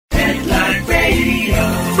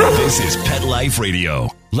This is Pet Life Radio.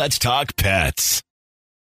 Let's talk pets.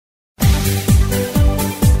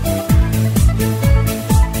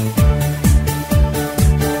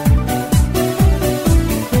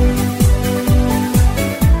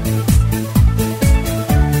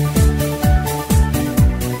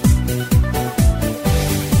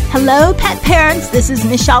 Hello, pet parents. This is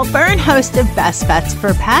Michelle Byrne, host of Best Bets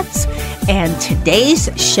for Pets. And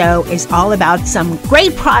today's show is all about some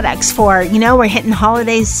great products for, we're hitting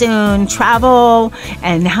holidays soon, travel,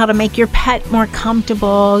 and how to make your pet more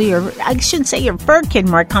comfortable, your fur kid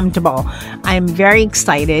more comfortable. I'm very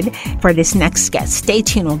excited for this next guest. Stay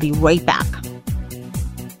tuned. We'll be right back.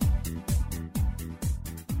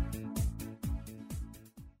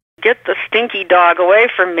 Get the stinky dog away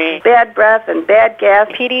from me. Bad breath and bad gas.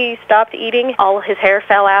 Petey stopped eating. All his hair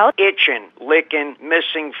fell out. Itching, licking,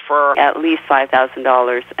 missing fur. At least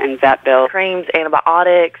 $5,000 and vet bill. Creams,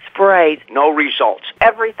 antibiotics, sprays. No results.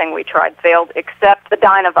 Everything we tried failed except the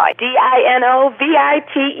Dinovite.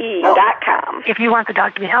 DINOVITE.com. If you want the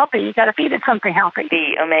dog to be healthy, you got to feed it something healthy.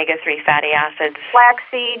 The omega-3 fatty acids.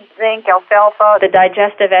 Flaxseed, zinc, alfalfa. The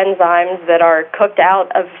digestive enzymes that are cooked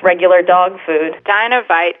out of regular dog food.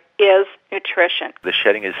 Dinovite is nutrition. The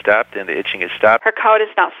shedding is stopped and the itching is stopped. Her coat is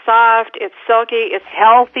now soft, it's silky, it's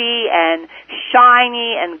healthy and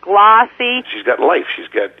shiny and glossy. She's got life, she's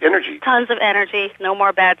got energy. Tons of energy, no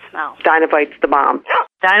more bad smells. Dinovite's the bomb.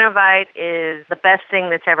 Dinovite is the best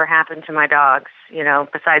thing that's ever happened to my dogs,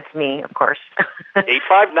 besides me, of course.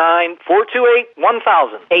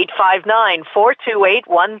 859-428-1000.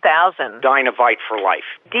 859-428-1000. Dinovite for life.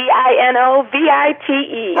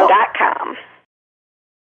 DINOVITE.com.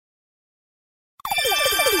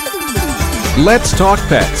 Let's Talk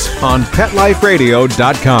Pets on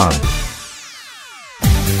PetLifeRadio.com.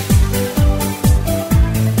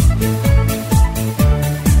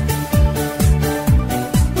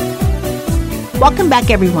 Welcome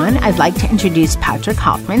back, everyone. I'd like to introduce Patrick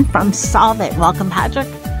Hoffman from Solvit. Welcome, Patrick.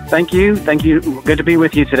 Thank you. Good to be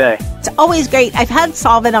with you today. It's always great. I've had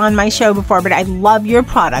Solvit on my show before, but I love your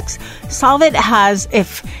products. Solvit has,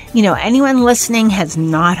 if anyone listening has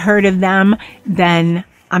not heard of them, then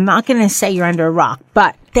I'm not going to say you're under a rock,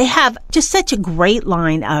 but they have just such a great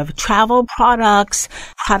line of travel products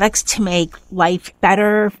to make life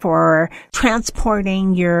better for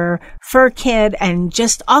transporting your fur kid, and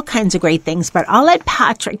just all kinds of great things. But I'll let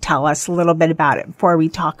Patrick tell us a little bit about it before we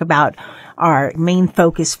talk about our main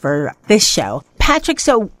focus for this show. Patrick,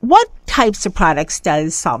 so what types of products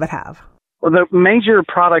does Solvit have? Well, the major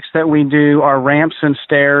products that we do are ramps and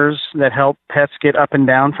stairs that help pets get up and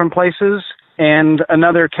down from places. And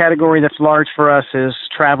another category that's large for us is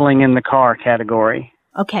traveling in the car category.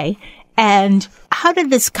 Okay. And how did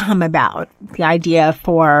this come about? The idea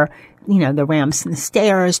for, the ramps and the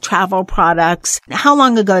stairs, travel products. How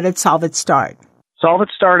long ago did Solvit start? Solvit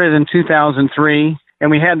started in 2003,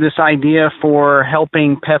 and we had this idea for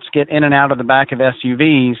helping pets get in and out of the back of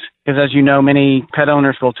SUVs, because as you know, many pet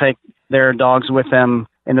owners will take their dogs with them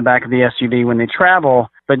in the back of the SUV when they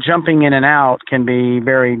travel, but jumping in and out can be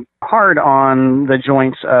very hard on the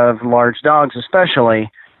joints of large dogs especially.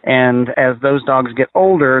 And as those dogs get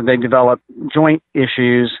older, they develop joint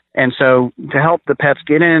issues. And so to help the pets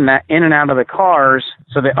get in and out of the cars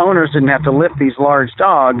so the owners didn't have to lift these large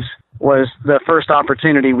dogs was the first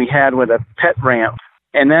opportunity we had with a pet ramp.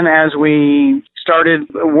 And then as we started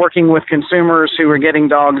working with consumers who were getting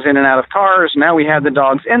dogs in and out of cars, now we had the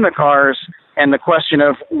dogs in the cars. And the question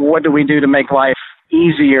of what do we do to make life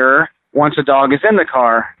easier once a dog is in the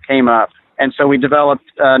car came up. And so we developed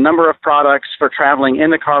a number of products for traveling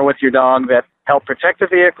in the car with your dog that help protect the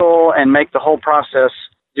vehicle and make the whole process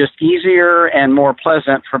just easier and more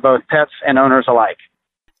pleasant for both pets and owners alike.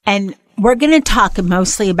 And we're going to talk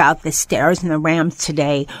mostly about the stairs and the ramps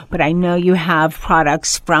today, but I know you have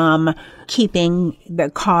products from keeping the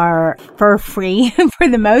car fur-free for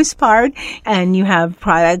the most part, and you have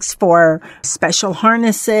products for special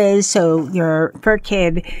harnesses so your fur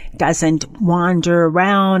kid doesn't wander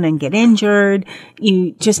around and get injured.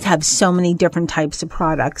 You just have so many different types of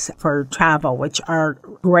products for travel, which are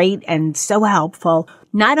great and so helpful.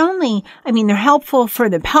 Not only, they're helpful for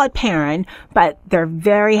the pet parent, but they're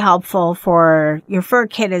very helpful for your fur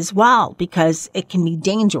kid as well, because it can be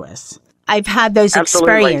dangerous. I've had those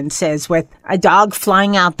experiences with a dog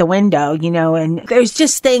flying out the window, and there's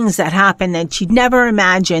just things that happen that you'd never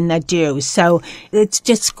imagine that do. So it's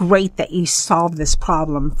just great that you solve this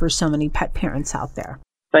problem for so many pet parents out there.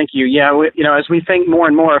 Thank you. Yeah, as we think more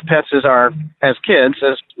and more of pets as kids,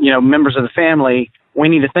 as members of the family, we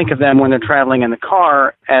need to think of them when they're traveling in the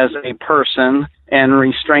car as a person and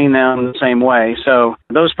restrain them the same way. So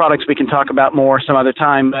those products we can talk about more some other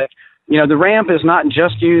time. But, the ramp is not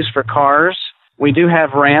just used for cars. We do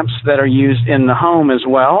have ramps that are used in the home as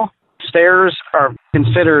well. Stairs are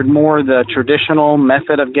considered more the traditional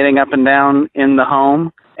method of getting up and down in the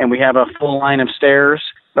home, and we have a full line of stairs.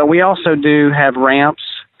 But we also do have ramps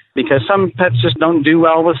because some pets just don't do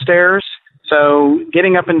well with stairs. So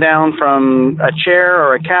getting up and down from a chair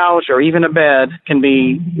or a couch or even a bed can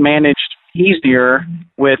be managed easier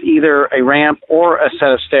with either a ramp or a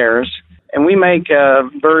set of stairs. And we make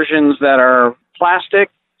versions that are plastic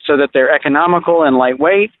so that they're economical and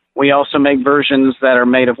lightweight. We also make versions that are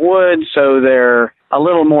made of wood so they're a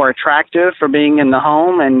little more attractive for being in the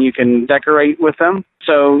home and you can decorate with them.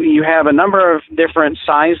 So you have a number of different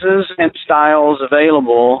sizes and styles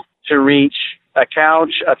available to reach a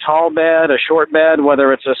couch, a tall bed, a short bed,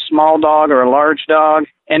 whether it's a small dog or a large dog.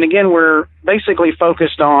 And again, we're basically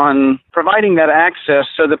focused on providing that access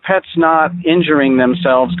so the pet's not injuring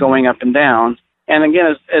themselves going up and down. And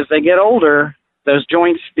again, as they get older, those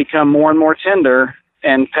joints become more and more tender,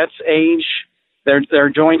 and pets age, their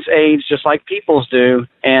joints age just like people's do.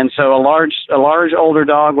 And so a large older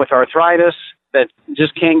dog with arthritis that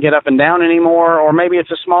just can't get up and down anymore, or maybe it's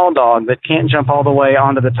a small dog that can't jump all the way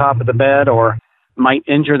onto the top of the bed or might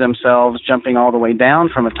injure themselves jumping all the way down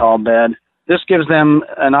from a tall bed. This gives them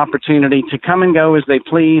an opportunity to come and go as they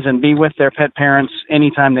please and be with their pet parents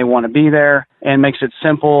anytime they want to be there, and makes it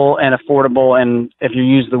simple and affordable. And if you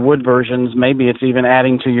use the wood versions, maybe it's even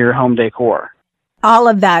adding to your home decor. All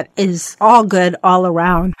of that is all good all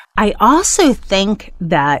around. I also think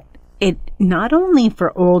that it not only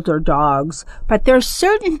for older dogs, but there's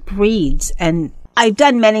certain breeds, and I've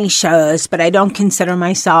done many shows, but I don't consider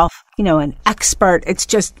myself, an expert. It's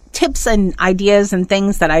just tips and ideas and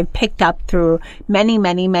things that I've picked up through many,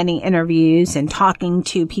 many, many interviews and talking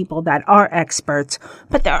to people that are experts.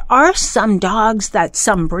 But there are some breeds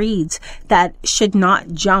that should not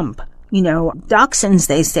jump. Dachshunds,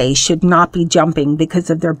 they say, should not be jumping because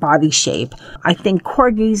of their body shape. I think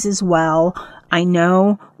corgis as well. I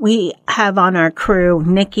know we have on our crew,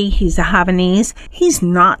 Nicky, he's a Havanese. He's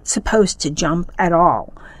not supposed to jump at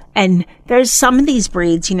all. And there's some of these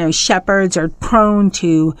breeds, shepherds are prone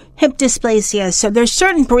to hip dysplasia. So there's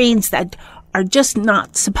certain breeds that are just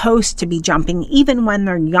not supposed to be jumping even when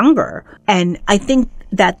they're younger. And I think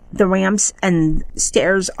that the ramps and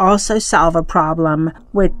stairs also solve a problem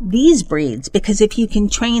with these breeds, because if you can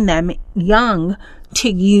train them young to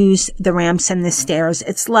use the ramps and the stairs,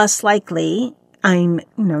 it's less likely. I'm,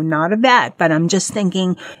 not a vet, but I'm just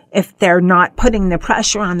thinking if they're not putting the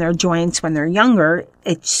pressure on their joints when they're younger,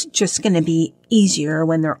 it's just going to be easier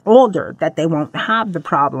when they're older, that they won't have the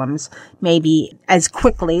problems maybe as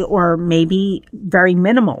quickly or maybe very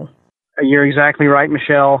minimal. You're exactly right,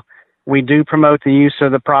 Michelle. We do promote the use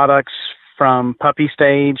of the products from puppy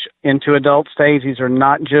stage into adult stage. These are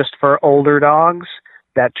not just for older dogs.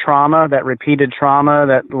 That trauma, that repeated trauma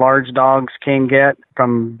that large dogs can get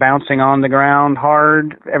from bouncing on the ground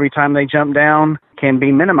hard every time they jump down can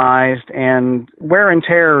be minimized. And wear and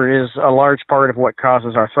tear is a large part of what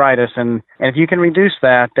causes arthritis. And if you can reduce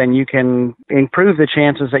that, then you can improve the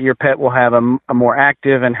chances that your pet will have a more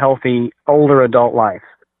active and healthy older adult life.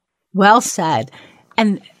 Well said.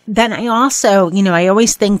 And then I also, I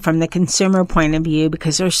always think from the consumer point of view,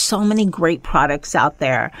 because there's so many great products out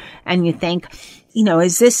there, and you think,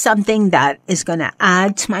 is this something that is going to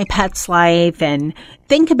add to my pet's life? And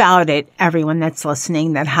think about it, everyone that's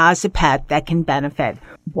listening that has a pet that can benefit.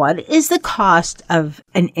 What is the cost of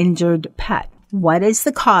an injured pet? What is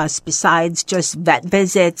the cost besides just vet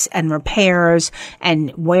visits and repairs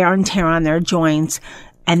and wear and tear on their joints?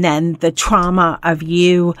 And then the trauma of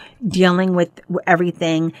you dealing with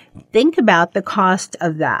everything. Think about the cost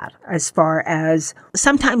of that, as far as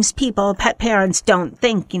sometimes pet parents don't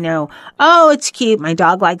think, oh, it's cute. My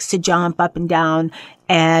dog likes to jump up and down.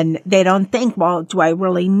 And they don't think, well, do I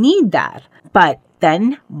really need that? But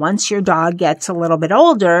then once your dog gets a little bit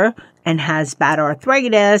older and has bad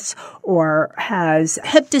arthritis or has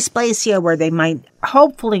hip dysplasia, where they might,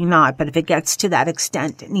 hopefully not, but if it gets to that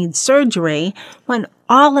extent, it needs surgery, when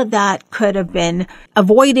all of that could have been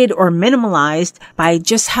avoided or minimalized by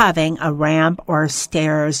just having a ramp or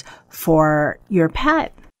stairs for your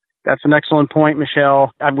pet. That's an excellent point,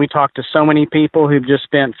 Michelle. We talked to so many people who've just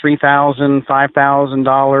spent $3,000,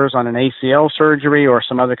 $5,000 on an ACL surgery or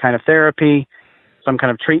some other kind of therapy, some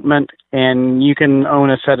kind of treatment, and you can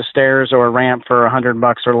own a set of stairs or a ramp for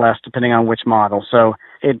 $100 or less, depending on which model. So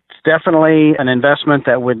it's definitely an investment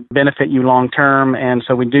that would benefit you long term, and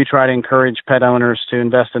so we do try to encourage pet owners to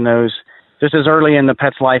invest in those just as early in the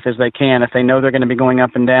pet's life as they can. If they know they're going to be going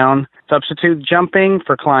up and down, substitute jumping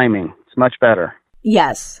for climbing. It's much better.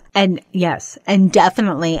 Yes, and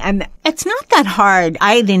definitely. And it's not that hard,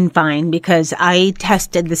 I didn't find, because I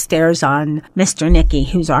tested the stairs on Mr. Nicky,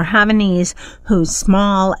 who's our Havanese, who's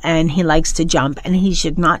small and he likes to jump, and he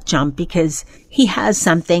should not jump because he has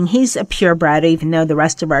something. He's a purebred, even though the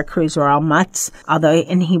rest of our crews are all mutts,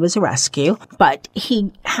 and he was a rescue, but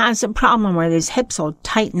he has a problem where his hips will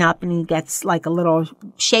tighten up and he gets like a little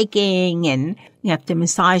shaking and you have to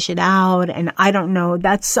massage it out. And I don't know,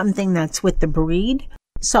 that's something that's with the breed.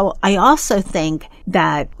 So I also think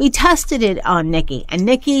that we tested it on Nicky, and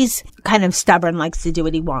Nicky's kind of stubborn, likes to do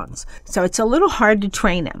what he wants. So it's a little hard to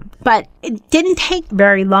train him. But it didn't take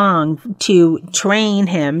very long to train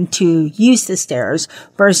him to use the stairs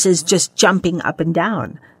versus just jumping up and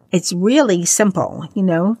down. It's really simple,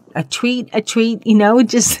 a treat,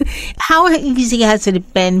 just how easy has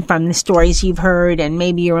it been from the stories you've heard and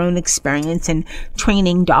maybe your own experience in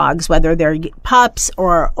training dogs, whether they're pups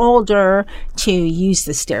or older, to use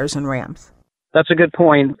the stairs and ramps? That's a good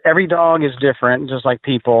point. Every dog is different, just like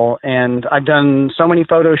people. And I've done so many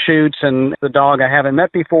photo shoots and the dog I haven't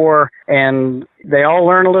met before, and they all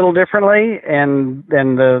learn a little differently. And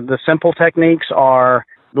then the simple techniques are,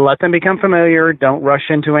 let them become familiar. Don't rush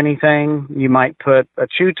into anything. You might put a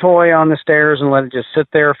chew toy on the stairs and let it just sit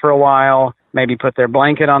there for a while. Maybe put their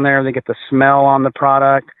blanket on there. They get the smell on the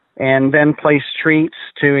product. And then place treats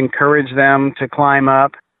to encourage them to climb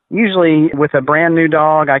up. Usually with a brand new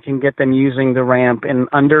dog, I can get them using the ramp in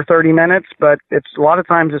under 30 minutes, but a lot of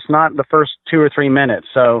times it's not the first 2 or 3 minutes.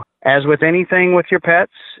 So as with anything with your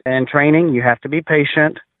pets and training, you have to be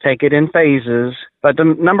patient. Take it in phases. But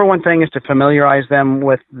the number one thing is to familiarize them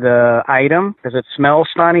with the item, because it smells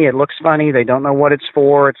funny, it looks funny, they don't know what it's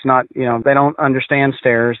for, it's not, they don't understand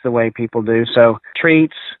stairs the way people do. So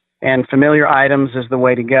treats and familiar items is the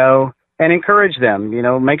way to go. And encourage them,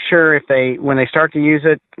 make sure when they start to use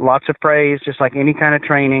it, lots of praise, just like any kind of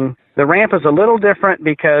training. The ramp is a little different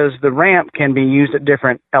because the ramp can be used at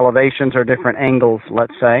different elevations or different angles,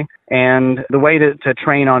 let's say. And the way to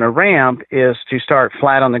train on a ramp is to start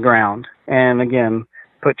flat on the ground. And again,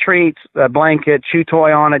 put treats, a blanket, chew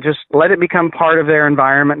toy on it, just let it become part of their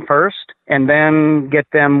environment first, and then get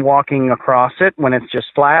them walking across it when it's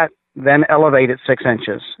just flat. Then elevate it 6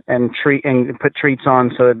 inches and put treats on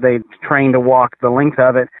so that they train to walk the length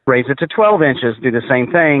of it. Raise it to 12 inches, do the same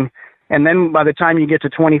thing. And then by the time you get to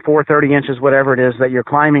 24, 30 inches, whatever it is that you're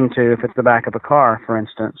climbing to, if it's the back of a car, for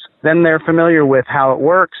instance, then they're familiar with how it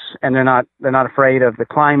works and they're not afraid of the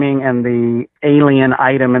climbing and the alien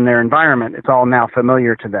item in their environment. It's all now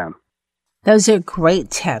familiar to them. Those are great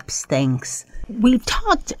tips. Thanks. We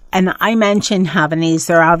talked, and I mentioned Havanese.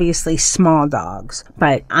 They're obviously small dogs,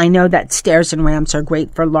 but I know that stairs and ramps are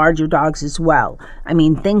great for larger dogs as well. I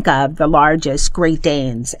mean, think of the largest Great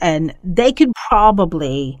Danes, and they could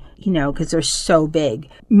probably, because they're so big,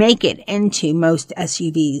 make it into most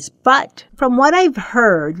SUVs. But from what I've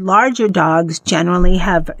heard, larger dogs generally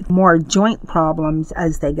have more joint problems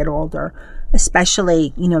as they get older,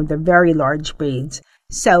 especially, the very large breeds.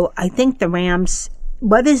 So I think the ramps.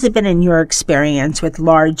 What has it been in your experience with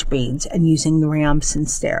large breeds and using the ramps and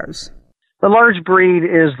stairs? The large breed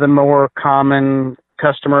is the more common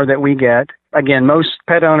customer that we get. Again, most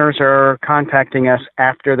pet owners are contacting us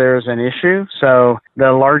after there's an issue. So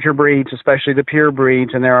the larger breeds, especially the pure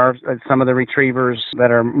breeds, and there are some of the retrievers that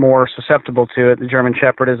are more susceptible to it. The German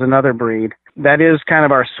Shepherd is another breed. That is kind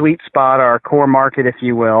of our sweet spot, our core market, if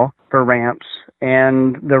you will, for ramps.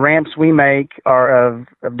 And the ramps we make are of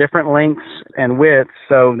different lengths and widths,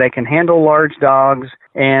 so they can handle large dogs.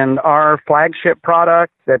 And our flagship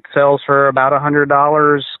product that sells for about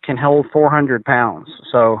 $100 can hold 400 pounds.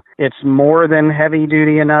 So it's more than heavy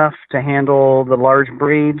duty enough to handle the large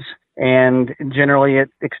breeds. And generally it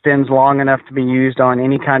extends long enough to be used on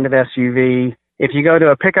any kind of SUV. If you go to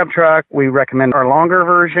a pickup truck, we recommend our longer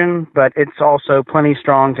version, but it's also plenty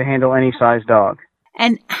strong to handle any size dog.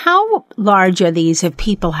 And how large are these if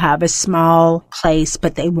people have a small place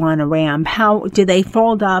but they want a ramp? How do they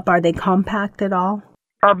fold up? Are they compact at all?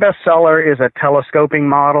 Our best seller is a telescoping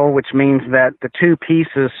model, which means that the two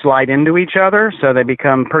pieces slide into each other, so they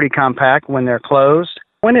become pretty compact when they're closed.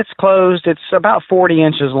 When it's closed, it's about 40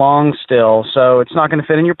 inches long still, so it's not going to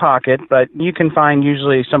fit in your pocket, but you can find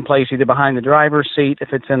usually someplace either behind the driver's seat if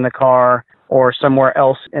it's in the car, or somewhere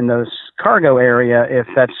else in the cargo area if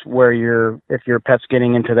that's where if your pet's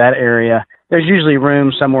getting into that area. There's usually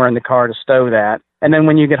room somewhere in the car to stow that. And then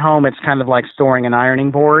when you get home, it's kind of like storing an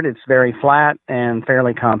ironing board. It's very flat and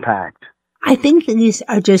fairly compact. I think that these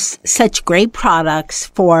are just such great products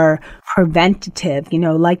for preventative.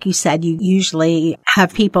 Like you said, you usually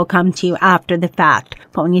have people come to you after the fact.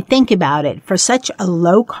 But when you think about it, for such a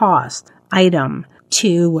low cost item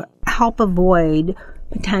to help avoid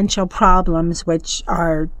potential problems, which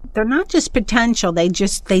they're not just potential, they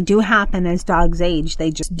do happen as dogs age.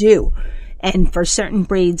 They just do. And for certain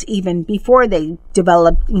breeds, even before they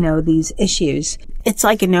develop, these issues, it's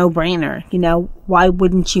like a no-brainer. Why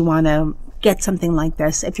wouldn't you want to get something like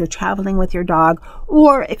this if you're traveling with your dog,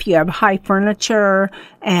 or if you have high furniture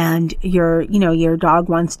and your dog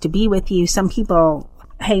wants to be with you? Some people,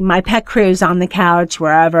 hey, my pet crew's on the couch,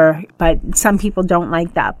 wherever, but some people don't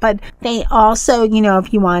like that. But they also,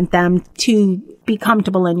 if you want them to be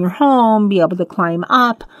comfortable in your home, be able to climb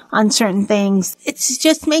up on certain things, it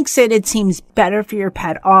just makes it seems better for your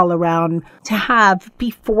pet all around to have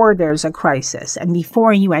before there's a crisis and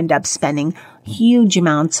before you end up spending huge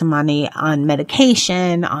amounts of money on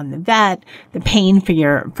medication, on the vet, the pain for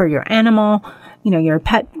your animal, your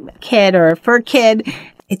pet kid or fur kid.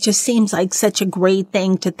 It just seems like such a great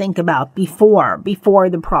thing to think about before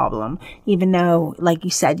the problem, even though, like you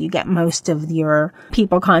said, you get most of your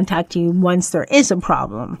people contact you once there is a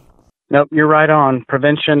problem. Nope, you're right on.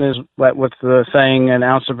 Prevention is what's the saying, an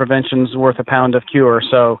ounce of prevention is worth a pound of cure.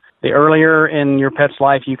 So the earlier in your pet's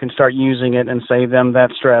life you can start using it and save them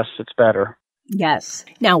that stress, it's better. Yes.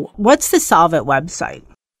 Now, what's the Solvit website?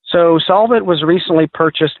 So Solvit was recently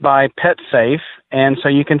purchased by PetSafe, and so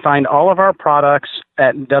you can find all of our products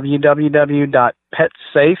at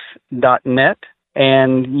www.petsafe.net,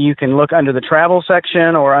 and you can look under the travel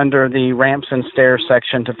section or under the ramps and stairs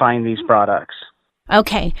section to find these products.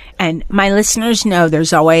 Okay, and my listeners know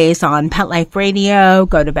there's always on Pet Life Radio,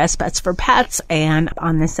 go to Best Bets for Pets, and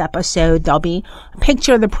on this episode there'll be a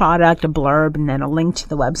picture of the product, a blurb, and then a link to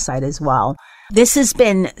the website as well. This has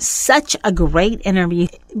been such a great interview,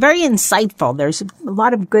 very insightful. There's a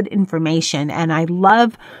lot of good information, and I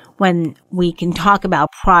love when we can talk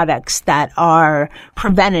about products that are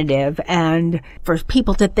preventative and for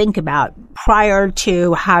people to think about prior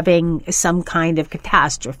to having some kind of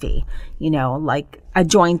catastrophe, like a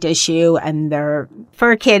joint issue and their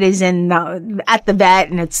fur kid is at the vet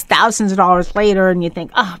and it's thousands of dollars later and you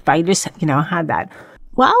think, oh, if I just, had that.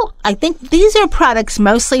 Well, I think these are products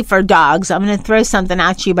mostly for dogs. I'm going to throw something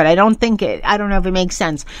at you, but I don't know if it makes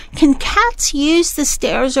sense. Can cats use the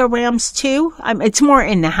stairs or ramps too? It's more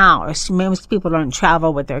in the house. Most people don't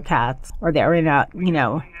travel with their cats, or they're in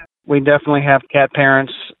We definitely have cat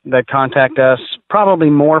parents that contact us, probably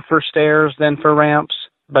more for stairs than for ramps,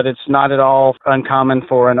 but it's not at all uncommon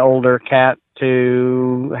for an older cat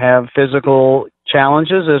to have physical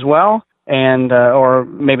challenges as well. And or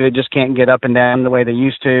maybe they just can't get up and down the way they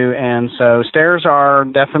used to. And so stairs are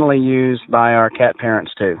definitely used by our cat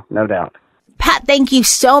parents too, no doubt. Pat, thank you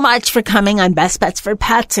so much for coming on Best Bets for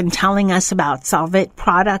Pets and telling us about Solvit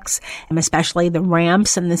products, and especially the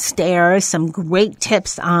ramps and the stairs. Some great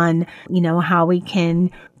tips on, how we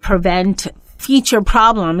can prevent future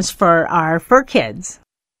problems for our fur kids.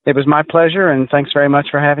 It was my pleasure, and thanks very much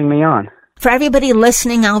for having me on. For everybody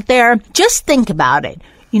listening out there, just think about it.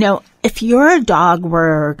 If your dog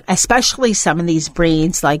were, especially some of these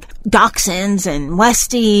breeds like Dachshunds and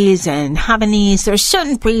Westies and Havanese, there's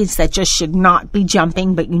certain breeds that just should not be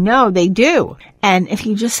jumping, but they do. And if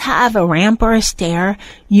you just have a ramp or a stair,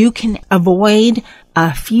 you can avoid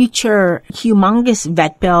a future humongous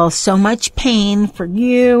vet bill, so much pain for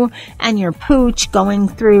you and your pooch going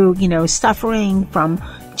through, suffering from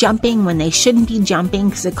jumping when they shouldn't be jumping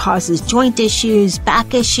because it causes joint issues,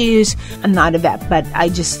 back issues. I'm not a vet, but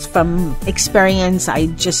from experience, I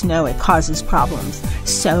just know it causes problems.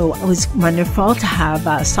 So it was wonderful to have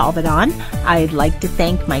Solvit on. I'd like to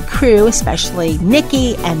thank my crew, especially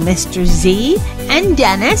Nikki and Mr. Z and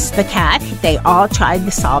Dennis, the cat. They all tried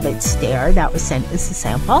the Solvit stair that was sent as a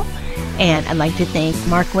sample. And I'd like to thank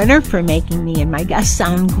Mark Winter for making me and my guests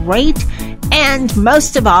sound great. And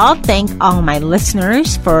most of all, thank all my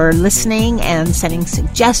listeners for listening and sending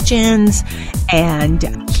suggestions and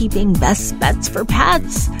keeping Best Bets for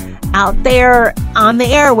Pets out there on the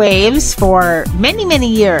airwaves for many, many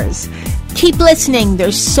years. Keep listening.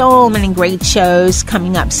 There's so many great shows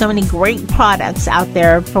coming up, so many great products out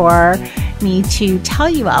there for me to tell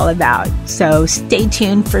you all about. So stay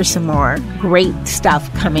tuned for some more great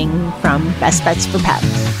stuff coming from Best Bets for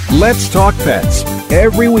Pets. Let's Talk Pets,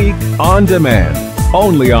 every week on demand,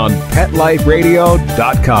 only on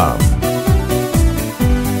PetLifeRadio.com.